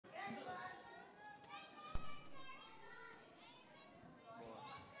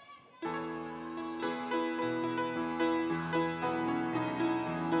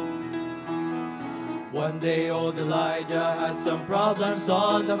One day old Elijah had some problems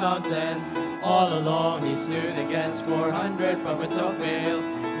on the mountain. All alone he stood against 400 prophets of Baal.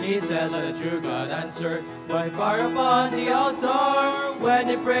 He said, let the true God answer by fire upon the altar. When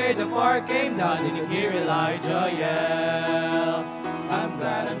he prayed, the fire came down, and you hear Elijah yell. I'm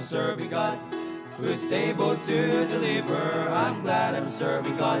glad I'm serving God, who's able to deliver. I'm glad I'm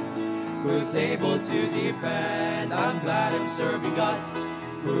serving God, who's able to defend. I'm glad I'm serving God,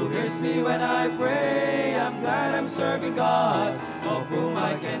 who hears me when I pray. I'm glad I'm serving God, of whom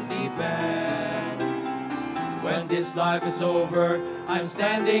I can depend. When this life is over, I'm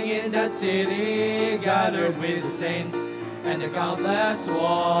standing in that city, gathered with the saints and the countless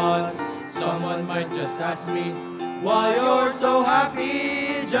ones. Someone might just ask me, why you're so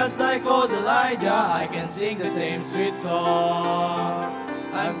happy? Just like old Elijah, I can sing the same sweet song.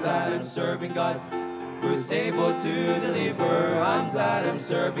 I'm glad I'm serving God, who's able to deliver. I'm glad I'm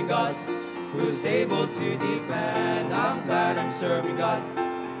serving God, who's able to defend. I'm glad I'm serving God,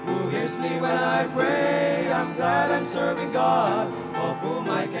 who hears me when I pray. I'm glad I'm serving God, of whom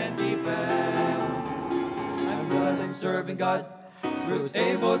I can depend. I'm glad I'm serving God, who's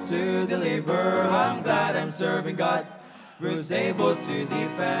able to deliver. I'm glad I'm serving God, who's able to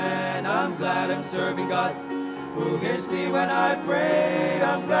defend. I'm glad I'm serving God, who hears me when I pray.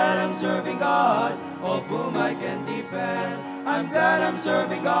 I'm glad I'm serving God, of whom I can depend. I'm glad I'm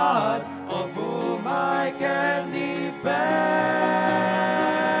serving God, of whom I can depend.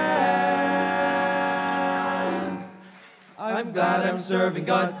 I'm glad I'm serving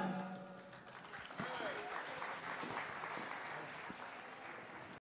God,